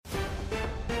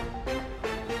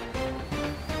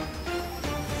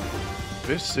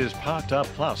This is Parked Up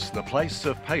Plus, the place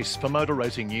of pace for motor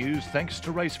racing news thanks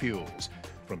to Race Fuels.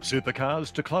 From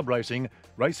supercars to club racing,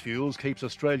 Race Fuels keeps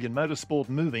Australian motorsport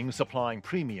moving, supplying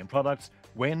premium products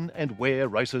when and where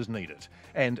racers need it.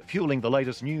 And fueling the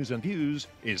latest news and views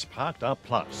is Parked Up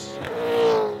Plus.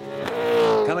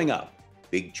 Coming up,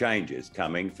 big changes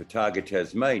coming for Targa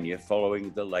Tasmania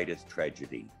following the latest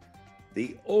tragedy.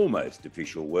 The almost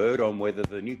official word on whether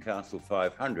the Newcastle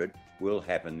 500 will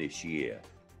happen this year.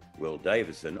 Will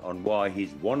Davison on why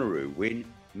his Wanneroo win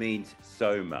means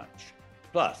so much.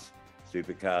 Plus,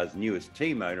 Supercar's newest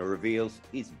team owner reveals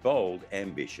his bold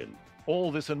ambition.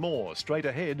 All this and more straight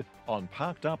ahead on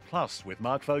Parked Up Plus with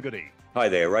Mark Fogarty. Hi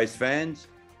there, race fans.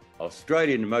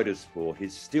 Australian motorsport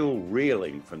is still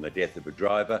reeling from the death of a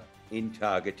driver in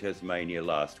Targa Tasmania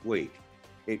last week.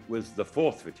 It was the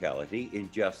fourth fatality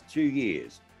in just 2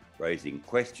 years, raising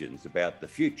questions about the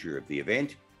future of the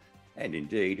event and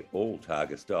indeed all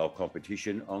Targa-style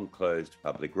competition on closed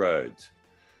public roads.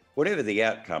 Whatever the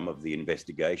outcome of the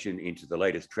investigation into the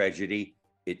latest tragedy,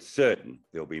 it's certain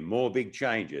there'll be more big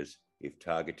changes if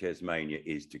Targa Tasmania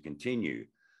is to continue.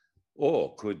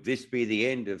 Or could this be the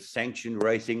end of sanctioned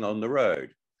racing on the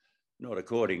road? Not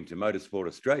according to Motorsport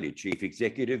Australia Chief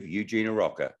Executive Eugene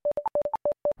Arocca.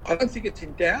 I don't think it's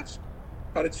in doubt,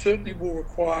 but it certainly will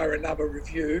require another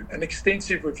review, an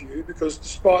extensive review, because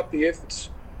despite the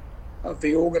efforts of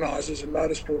the organisers in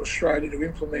Motorsport Australia to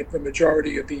implement the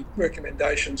majority of the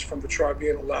recommendations from the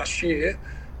tribunal last year,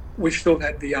 we've still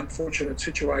had the unfortunate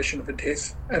situation of a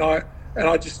death. And I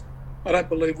don't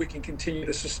believe we can continue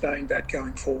to sustain that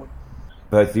going forward.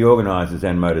 Both the organisers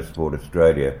and Motorsport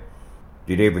Australia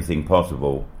did everything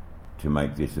possible to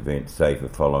make this event safer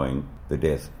following the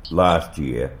death last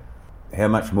year. How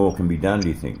much more can be done, do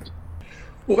you think?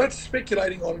 Well, that's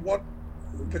speculating on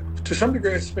to some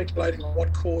degree, it's speculating on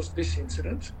what caused this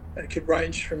incident. It could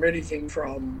range from anything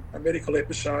from a medical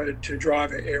episode to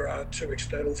driver error to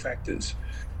external factors.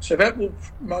 So that will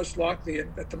most likely,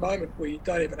 at the moment, we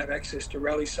don't even have access to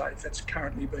RallySafe. That's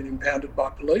currently been impounded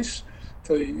by police.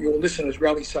 For your listeners,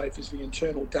 RallySafe is the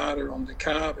internal data on the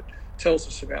car that tells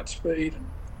us about speed and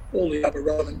all the other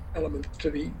relevant elements to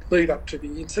the lead up to the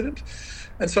incident.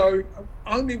 And so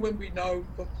only when we know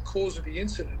what the cause of the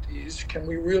incident is can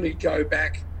we really go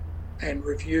back and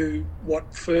review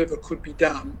what further could be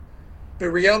done. The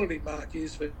reality, Mark,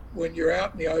 is that when you're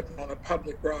out in the open on a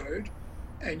public road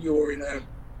and you're in a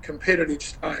competitive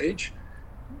stage,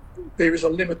 there is a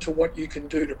limit to what you can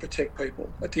do to protect people.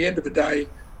 At the end of the day,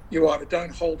 you either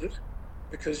don't hold it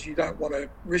because you don't want to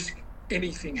risk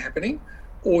anything happening,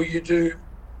 or you do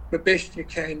the best you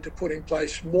can to put in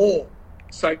place more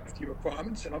safety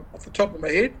requirements. And off the top of my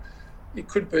head, it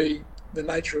could be the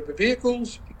nature of the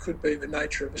vehicles, it could be the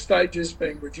nature of the stages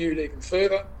being reviewed even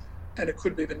further, and it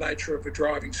could be the nature of the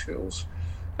driving skills.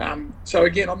 So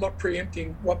again, I'm not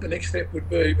preempting what the next step would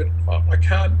be, but I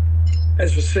can't,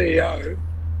 as the CEO,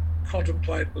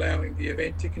 contemplate allowing the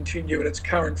event to continue in its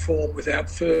current form without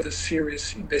further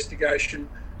serious investigation,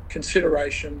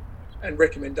 consideration, and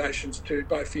recommendations to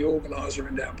both the organiser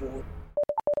and our board.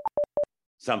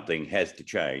 Something has to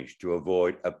change to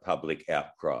avoid a public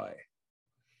outcry.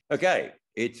 Okay,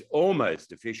 it's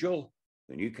almost official.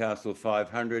 The Newcastle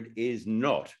 500 is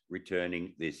not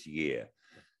returning this year.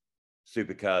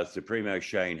 Supercars Supremo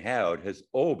Shane Howard has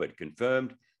all but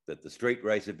confirmed that the street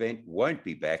race event won't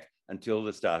be back until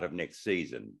the start of next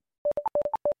season.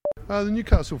 The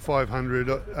Newcastle 500,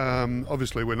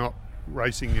 obviously we're not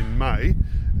racing in May,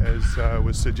 as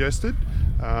was suggested,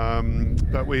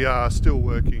 but we are still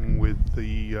working with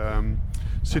the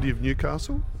City of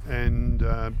Newcastle and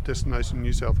Destination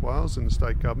New South Wales and the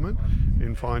state government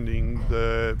in finding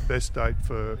the best date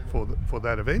for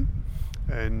that event,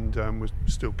 and we're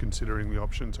still considering the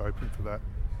options open for that.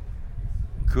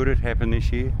 Could it happen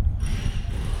this year?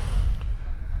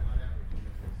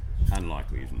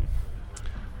 Unlikely, isn't it?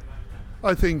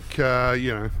 I think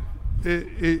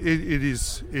it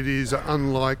is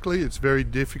unlikely. It's very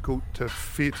difficult to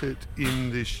fit it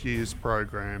in this year's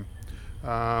program,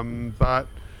 but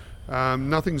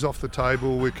nothing's off the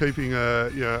table. We're keeping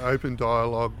a open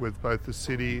dialogue with both the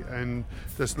city and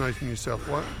Destination New South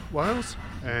Wales,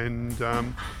 and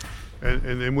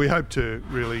then we hope to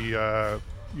really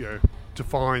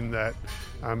define that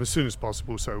as soon as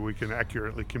possible so we can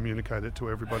accurately communicate it to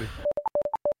everybody.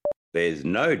 There's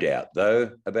no doubt,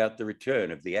 though, about the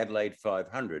return of the Adelaide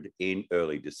 500 in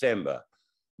early December.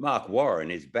 Mark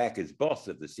Warren is back as boss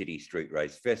of the City Street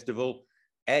Race Festival,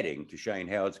 adding to Shane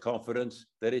Howard's confidence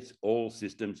that it's all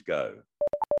systems go.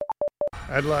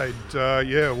 Adelaide,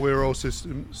 we're all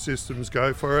systems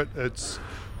go for it. It's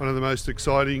one of the most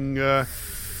exciting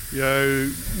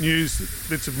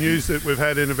bits of news that we've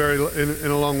had in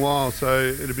a long while. So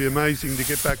it'll be amazing to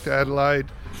get back to Adelaide.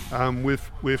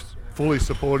 We're fully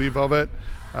supportive of it.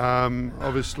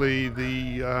 Obviously,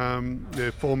 they're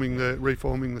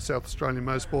reforming the South Australian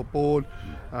Motorsport Board.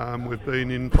 We've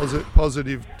been in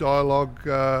positive dialogue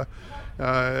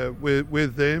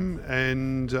with them,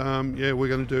 and we're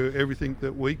going to do everything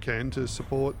that we can to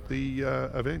support the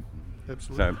event.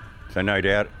 Absolutely. So no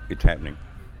doubt it's happening.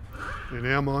 In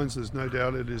our minds, there's no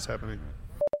doubt it is happening.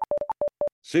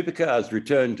 Supercars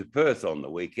returned to Perth on the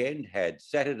weekend, had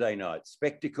Saturday night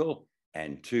spectacle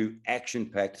and 2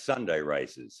 action-packed Sunday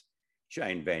races.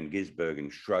 Shane Van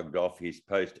Gisbergen shrugged off his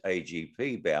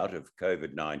post-AGP bout of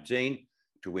COVID-19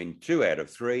 to win 2 out of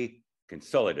 3,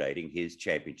 consolidating his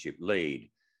championship lead.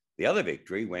 The other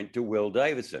victory went to Will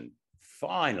Davison,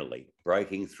 finally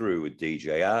breaking through with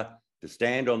DJR to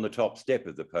stand on the top step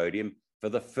of the podium for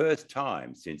the first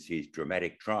time since his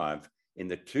dramatic triumph in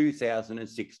the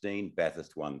 2016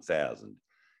 Bathurst 1000.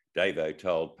 Davo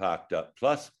told Parked Up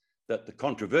Plus that the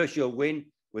controversial win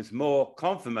was more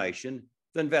confirmation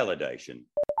than validation.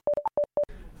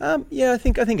 I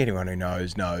think anyone who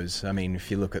knows. I mean,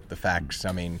 if you look at the facts,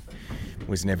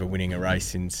 was never winning a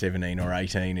race in 17 or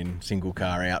 18 in single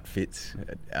car outfits.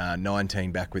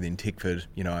 19 back within Tickford.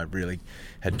 I really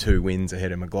had 2 wins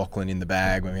ahead of McLaughlin in the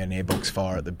bag when we had an airbox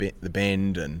fire at the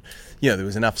bend, and there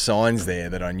was enough signs there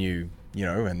that I knew.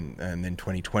 And then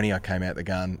 2020 I came out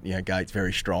the gates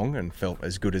very strong and felt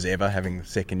as good as ever having the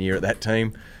second year at that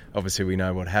team. Obviously we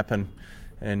know what happened,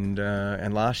 and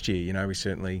last year we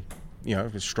certainly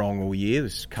it was strong all year.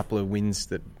 There's a couple of wins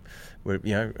that were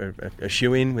a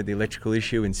shoe-in with the electrical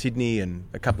issue in Sydney and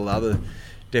a couple of other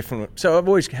definite. So I've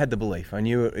always had the belief. I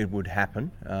knew it would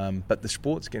happen, but the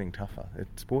sport's getting tougher. The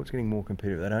sport's getting more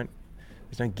competitive.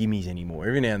 There's no gimmies anymore.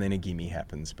 Every now and then a gimme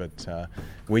happens, but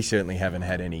we certainly haven't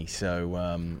had any.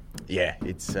 So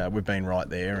we've been right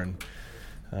there,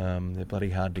 and they're bloody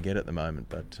hard to get at the moment.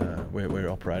 But we're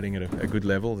operating at a good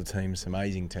level. The team's an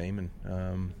amazing team,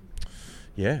 and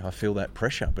I feel that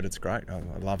pressure, but it's great. I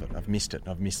love it. I've missed it.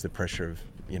 I've missed the pressure of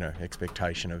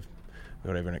expectation of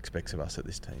what everyone expects of us at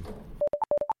this team.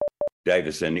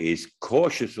 Davison is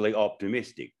cautiously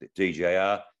optimistic that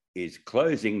DJR is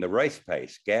closing the race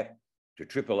pace gap to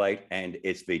Triple Eight and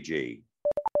SVG.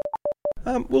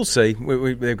 We'll see.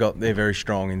 They're very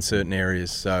strong in certain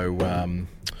areas, so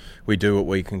we do what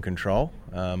we can control.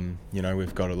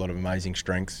 We've got a lot of amazing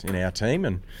strengths in our team,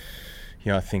 and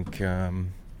I think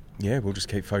we'll just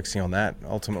keep focusing on that.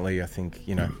 Ultimately, I think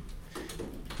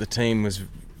the team was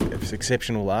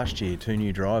exceptional last year. 2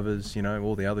 new drivers,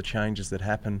 all the other changes that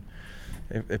happen.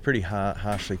 They're pretty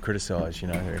harshly criticised.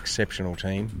 They're an exceptional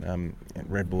team.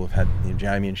 Red Bull have had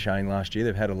Jamie and Shane last year.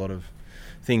 They've had a lot of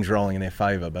things rolling in their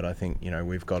favour, but I think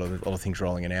we've got a lot of things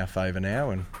rolling in our favour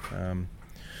now, and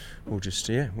we'll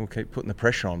keep putting the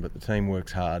pressure on. But the team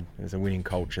works hard. There's a winning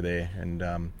culture there,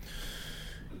 and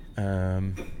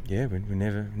we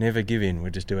never give in. We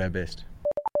just do our best.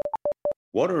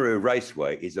 Wanneroo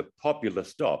Raceway is a popular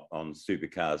stop on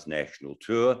Supercars National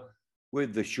Tour,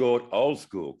 with the short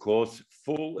old-school course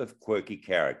full of quirky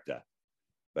character.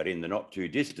 But in the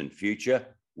not-too-distant future,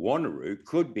 Wanneroo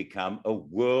could become a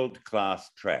world-class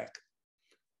track.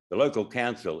 The local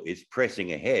council is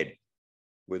pressing ahead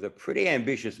with a pretty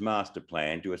ambitious master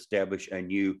plan to establish a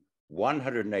new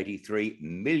 $183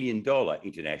 million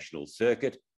international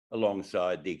circuit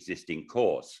alongside the existing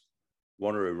course.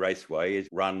 Wanneroo Raceway is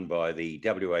run by the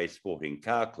WA Sporting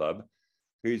Car Club,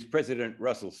 whose president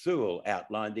Russell Sewell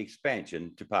outlined the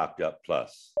expansion to Parked Up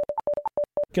Plus.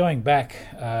 Going back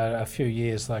a few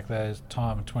years, like the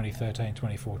time in 2013,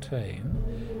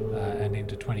 2014, and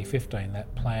into 2015,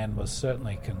 that plan was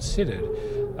certainly considered.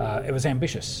 It was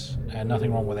ambitious, and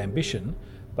nothing wrong with ambition,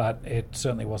 but it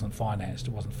certainly wasn't financed.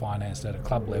 It wasn't financed at a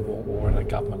club level or at a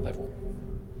government level.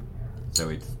 So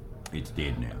it's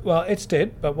dead now? Well, it's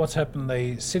dead, but what's happened,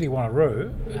 the City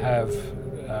Wanneroo have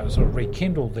sort of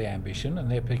rekindled the ambition, and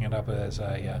they're picking it up as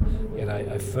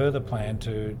a further plan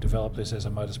to develop this as a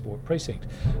motorsport precinct.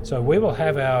 So we will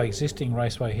have our existing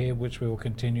raceway here, which we will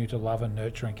continue to love and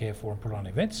nurture and care for and put on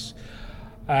events.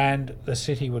 And the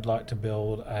city would like to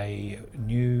build a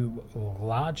new,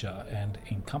 larger and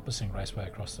encompassing raceway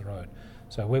across the road.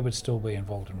 So we would still be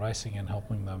involved in racing and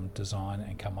helping them design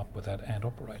and come up with that and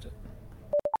operate it.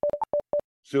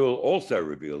 Sewell also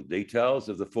revealed details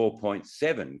of the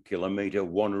 4.7 kilometre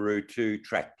Wanneroo 2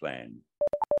 track plan.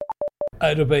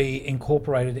 It'll be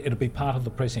incorporated, it'll be part of the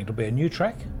precinct. It'll be a new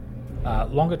track,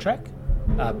 longer track,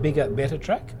 bigger, better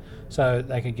track, so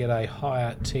they could get a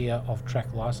higher tier of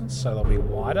track licence, so they'll be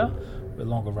wider.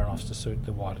 longer runoffs to suit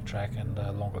the wider track and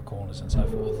longer corners and so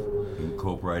forth.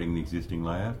 Incorporating the existing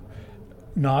layout?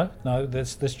 No,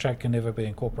 this track can never be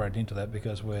incorporated into that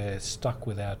because we're stuck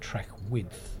with our track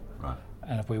width. Right.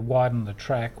 And if we widen the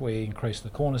track, we increase the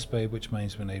corner speed, which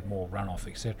means we need more runoff,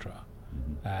 etc.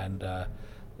 Mm-hmm. And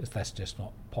that's just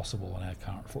not possible on our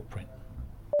current footprint.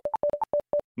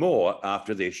 More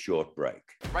after this short break.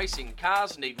 Racing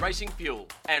cars need racing fuel,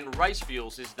 and Race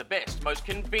Fuels is the best, most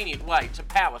convenient way to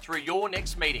power through your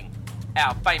next meeting.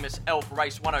 Our famous ELF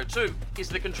Race 102 is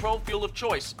the control fuel of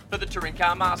choice for the Touring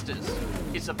Car Masters.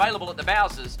 It's available at the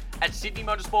Bowsers, at Sydney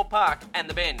Motorsport Park and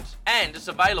the Bend, and it's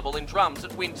available in drums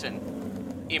at Winton.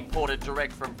 Imported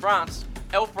direct from France,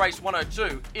 ELF Race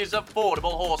 102 is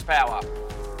affordable horsepower.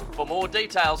 For more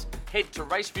details, head to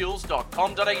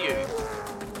racefuels.com.au.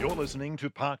 You're listening to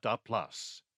Parked Up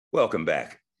Plus. Welcome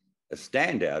back. A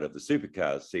standout of the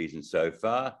Supercars season so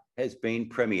far has been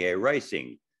Premier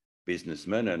Racing.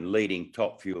 Businessman and leading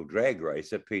Top Fuel drag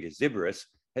racer Peter Xiberras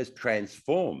has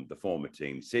transformed the former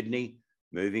Team Sydney,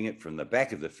 moving it from the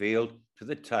back of the field to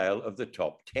the tail of the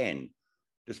top 10.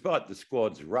 Despite the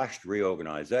squad's rushed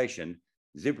reorganisation,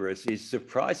 Xiberras is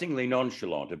surprisingly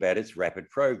nonchalant about its rapid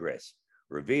progress,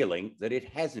 revealing that it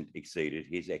hasn't exceeded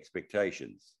his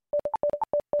expectations.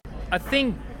 I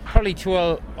think probably to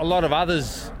a lot of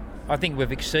others, I think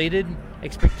we've exceeded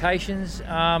expectations.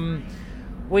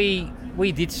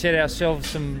 We did set ourselves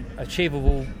some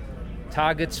achievable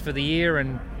targets for the year,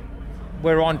 and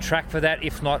we're on track for that,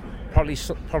 if not probably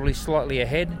slightly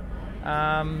ahead.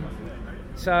 Look,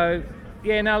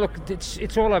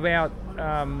 it's all about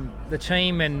the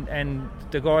team and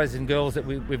the guys and girls that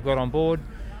we've got on board.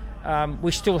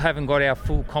 We still haven't got our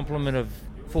full complement of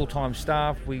full-time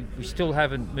staff. We still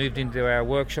haven't moved into our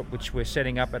workshop, which we're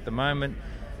setting up at the moment.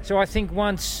 So I think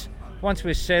once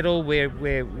we're settled,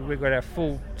 we've got our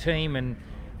full team and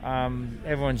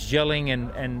everyone's gelling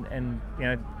and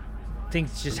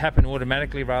things just happen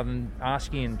automatically rather than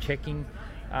asking and checking.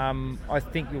 I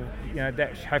think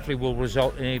that hopefully will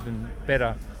result in even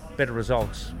better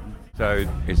results. So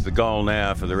is the goal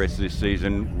now for the rest of this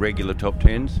season regular top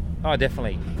 10s? Oh,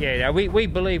 definitely. Yeah, we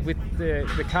believe with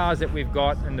the cars that we've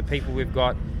got and the people we've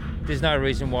got, there's no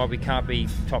reason why we can't be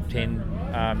top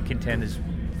 10 contenders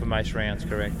for most rounds,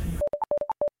 correct?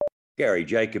 Gary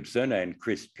Jacobson and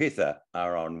Chris Pither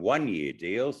are on one-year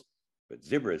deals, but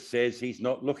Xiberras says he's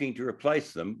not looking to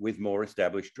replace them with more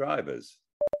established drivers.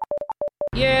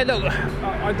 Yeah, look,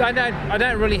 I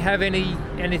don't really have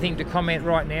anything to comment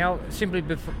right now, simply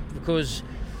because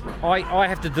I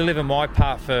have to deliver my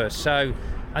part first. So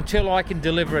until I can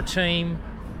deliver a team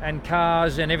and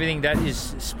cars and everything that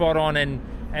is spot on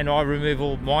and I remove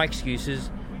all my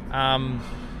excuses,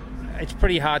 it's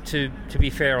pretty hard to be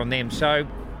fair on them. So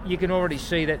you can already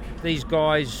see that these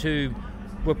guys who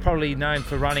were probably known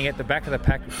for running at the back of the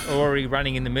pack are already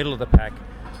running in the middle of the pack.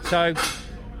 So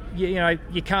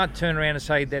you can't turn around and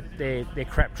say that they're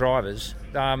crap drivers.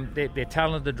 They're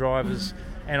talented drivers,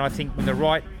 and I think with the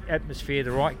right atmosphere,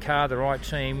 the right car, the right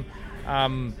team,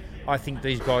 I think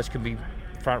these guys can be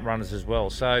front runners as well.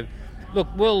 So, look,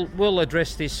 we'll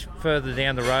address this further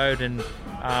down the road, and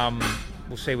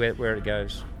we'll see where it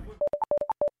goes.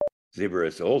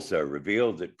 Xiberras also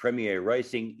revealed that Premier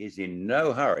Racing is in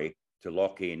no hurry to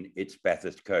lock in its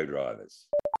Bathurst co-drivers.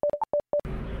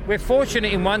 We're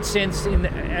fortunate in one sense in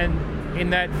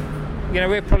that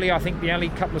we're probably, I think, the only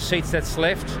couple of seats that's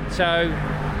left. So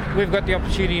we've got the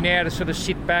opportunity now to sort of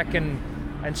sit back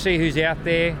and see who's out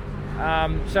there.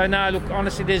 Look,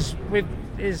 honestly,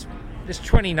 there's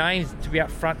 20 names to be up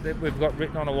front that we've got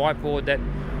written on a whiteboard that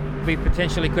we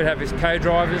potentially could have as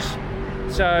co-drivers.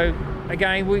 So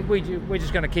again, we're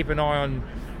just going to keep an eye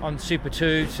on Super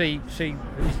 2, see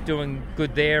who's doing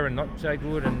good there and not so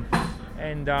good, and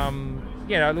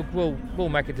look, we'll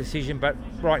make a decision, but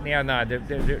right now, no,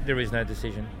 there is no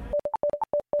decision.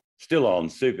 Still on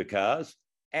supercars,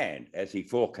 and as he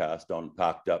forecast on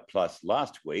Parked Up Plus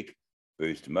last week,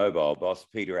 Boost Mobile boss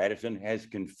Peter Adderton has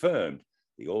confirmed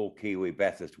the all-Kiwi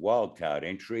Bathurst wildcard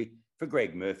entry for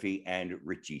Greg Murphy and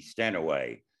Richie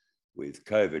Stanaway. With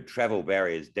COVID travel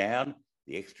barriers down,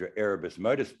 the extra Erebus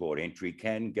Motorsport entry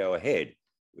can go ahead,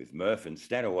 with Murph and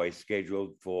Stanaway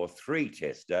scheduled for 3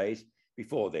 test days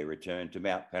before they return to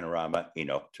Mount Panorama in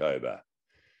October.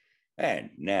 And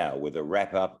now, with a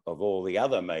wrap-up of all the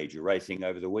other major racing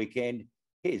over the weekend,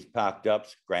 here's Parked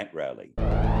Up's Grant Rowley.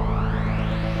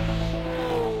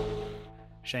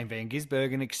 Shane Van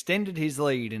Gisbergen extended his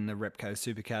lead in the Repco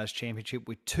Supercars Championship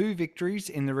with 2 victories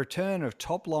in the return of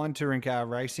top-line touring car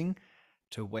racing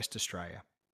to West Australia.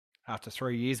 After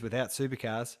 3 years without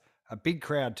supercars, a big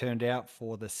crowd turned out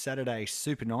for the Saturday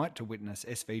Super Night to witness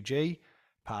SVG,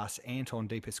 pass Anton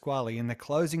De Pasquale in the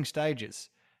closing stages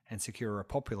and secure a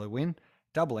popular win,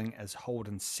 doubling as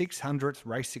Holden's 600th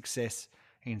race success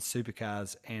in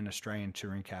Supercars and Australian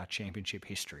Touring Car Championship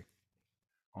history.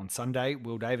 On Sunday,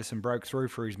 Will Davison broke through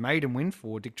for his maiden win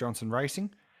for Dick Johnson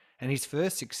Racing and his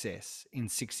first success in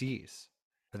 6 years.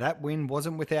 But that win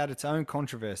wasn't without its own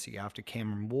controversy after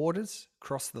Cameron Waters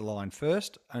crossed the line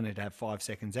first, only to have 5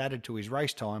 seconds added to his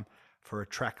race time for a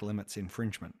track limits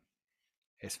infringement.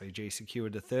 SVG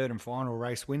secured the third and final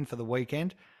race win for the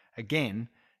weekend, again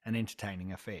an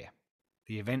entertaining affair.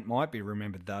 The event might be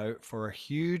remembered though for a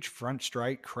huge front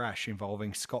straight crash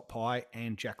involving Scott Pye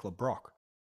and Jack Le Brocq.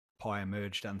 Pye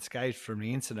emerged unscathed from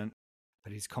the incident,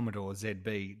 but his Commodore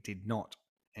ZB did not,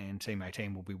 and Team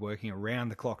 18 will be working around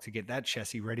the clock to get that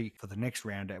chassis ready for the next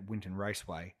round at Winton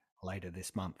Raceway later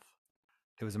this month.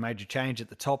 There was a major change at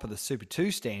the top of the Super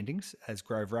 2 standings as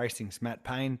Grove Racing's Matt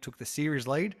Payne took the series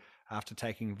lead after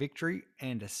taking a victory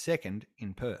and a second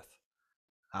in Perth.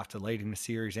 After leading the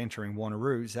series entering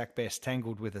Wanneroo, Zach Best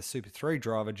tangled with a Super 3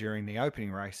 driver during the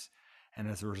opening race and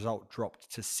as a result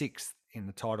dropped to 6th in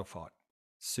the title fight.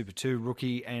 Super 2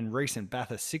 rookie and recent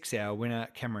Bathurst 6-hour winner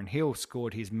Cameron Hill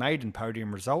scored his maiden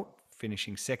podium result,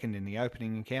 finishing second in the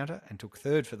opening encounter and took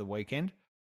third for the weekend,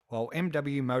 while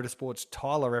MW Motorsports'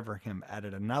 Tyler Everingham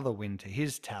added another win to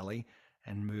his tally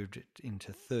and moved it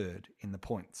into third in the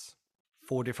points.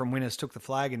 4 different winners took the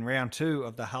flag in round 2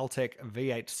 of the Haltech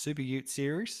V8 Super Ute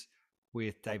Series,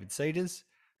 with David Cedars,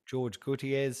 George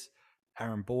Gutierrez,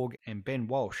 Aaron Borg and Ben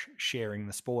Walsh sharing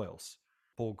the spoils.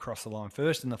 Borg crossed the line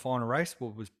first in the final race,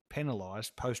 but was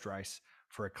penalised post-race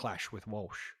for a clash with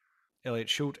Walsh. Elliot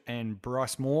Schult and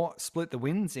Bryce Moore split the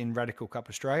wins in Radical Cup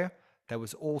Australia. There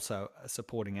was also a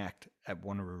supporting act at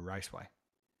Wanneroo Raceway.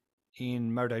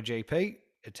 In MotoGP,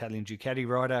 Italian Ducati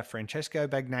rider Francesco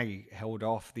Bagnaia held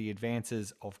off the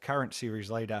advances of current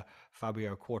series leader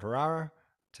Fabio Quartararo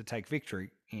to take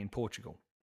victory in Portugal.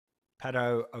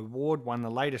 Pato O'Ward won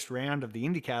the latest round of the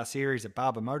IndyCar series at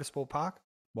Barber Motorsport Park,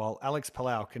 while Alex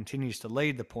Palau continues to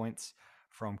lead the points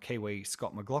from Kiwi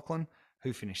Scott McLaughlin,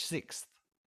 who finished 6th.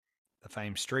 The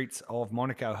famed streets of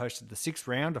Monaco hosted the 6th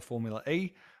round of Formula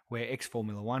E, where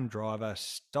ex-Formula 1 driver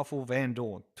Stoffel van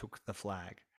Dorn took the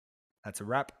flag. That's a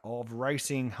wrap of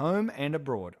racing home and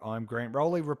abroad. I'm Grant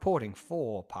Rowley reporting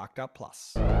for Parked Up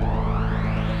Plus.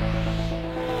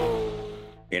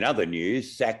 In other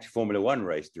news, sacked Formula 1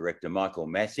 race director Michael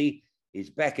Massey is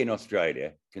back in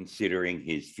Australia considering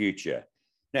his future.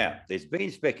 Now, there's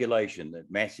been speculation that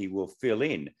Massey will fill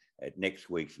in at next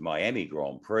week's Miami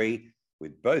Grand Prix,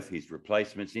 with both his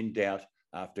replacements in doubt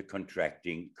after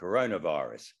contracting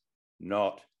coronavirus.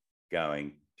 Not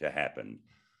going to happen.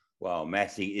 While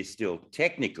Massey is still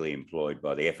technically employed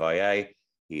by the FIA,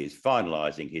 he is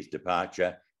finalising his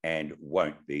departure and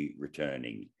won't be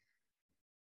returning.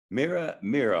 Mirror,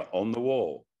 mirror on the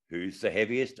wall, who's the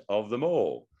heaviest of them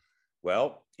all?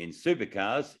 Well, in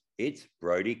supercars, it's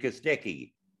Brodie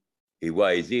Kostecki. He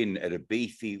weighs in at a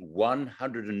beefy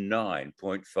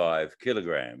 109.5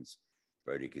 kilograms.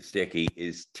 Brodie Kostecki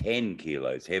is 10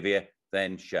 kilos heavier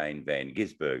than Shane Van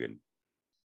Gisbergen.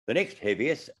 The next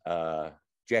heaviest are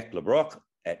Jack Le Brocq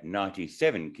at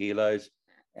 97 kilos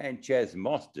and Chaz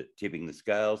Mostert tipping the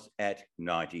scales at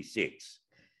 96.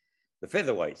 The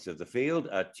featherweights of the field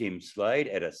are Tim Slade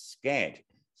at a scant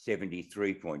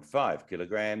 73.5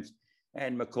 kilograms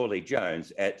and Macaulay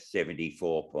Jones at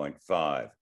 74.5.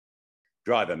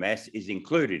 Driver mass is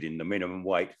included in the minimum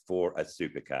weight for a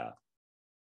supercar.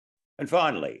 And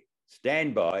finally,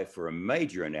 stand by for a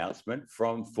major announcement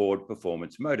from Ford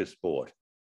Performance Motorsport.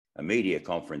 A media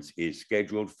conference is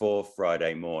scheduled for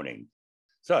Friday morning.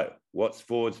 So, what's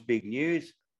Ford's big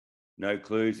news? No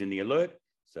clues in the alert,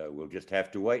 so we'll just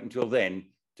have to wait until then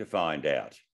to find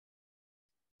out.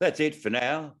 That's it for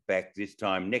now. Back this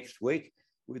time next week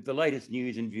with the latest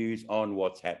news and views on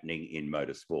what's happening in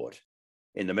motorsport.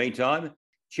 In the meantime,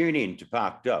 tune in to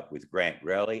Parked Up with Grant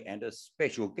Rowley and a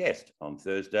special guest on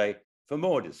Thursday for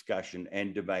more discussion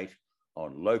and debate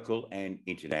on local and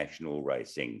international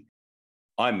racing.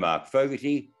 I'm Mark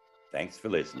Fogarty. Thanks for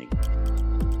listening.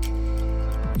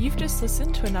 You've just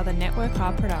listened to another Network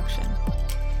R production.